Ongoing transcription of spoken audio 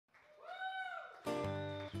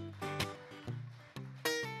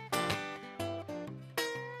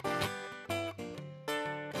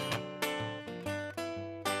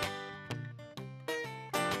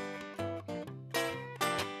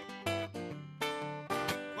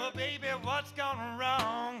baby, what's gone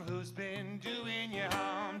wrong? Who's been doing you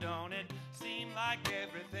harm? Don't it seem like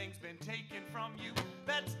everything's been taken from you?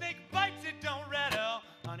 That snake bites, it don't rattle.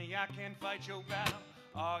 Honey, I can fight your battle.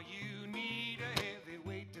 All you need a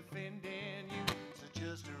heavyweight defending you. So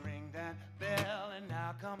just ring that bell and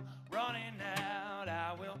I'll come running out.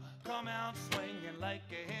 I will come out swinging like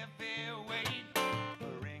a heavyweight.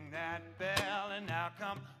 Ring that bell and I'll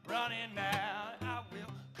come running out. I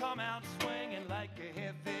will come out swinging like a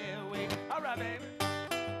heavyweight. All right, baby.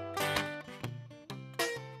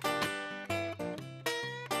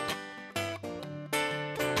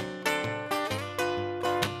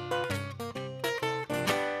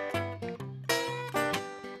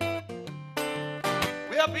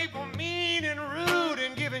 Well, people mean and rude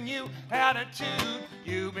and giving you attitude.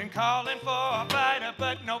 You've been calling for a fighter,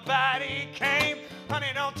 but nobody came. Honey,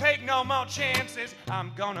 don't take no more chances.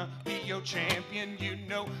 I'm gonna be your champion. You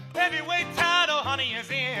know, heavyweight title, honey, is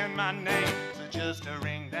in my name. So just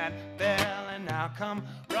ring that bell and I'll come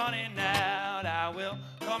running out. I will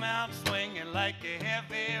come out swinging like a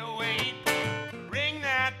heavyweight. Ring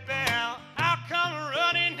that bell, I'll come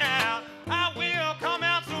running out. I will come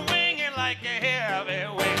out swinging like a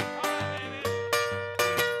heavyweight.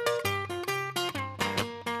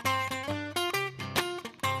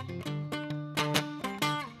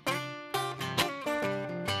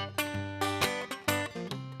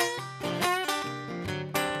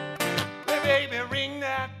 Baby, ring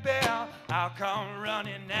that bell, I'll come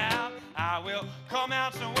running out. I will come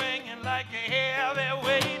out swinging like a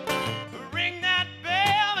heavyweight. Ring that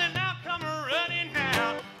bell and I'll come running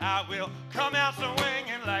out. I will come out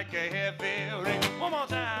swinging like a heavyweight. One more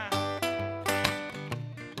time.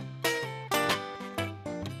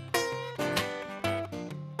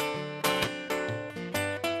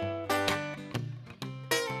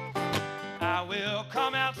 I will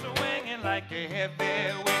come out swinging like a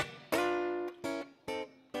heavyweight.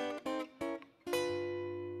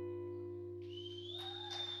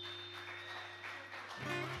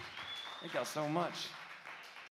 Thank y'all so much.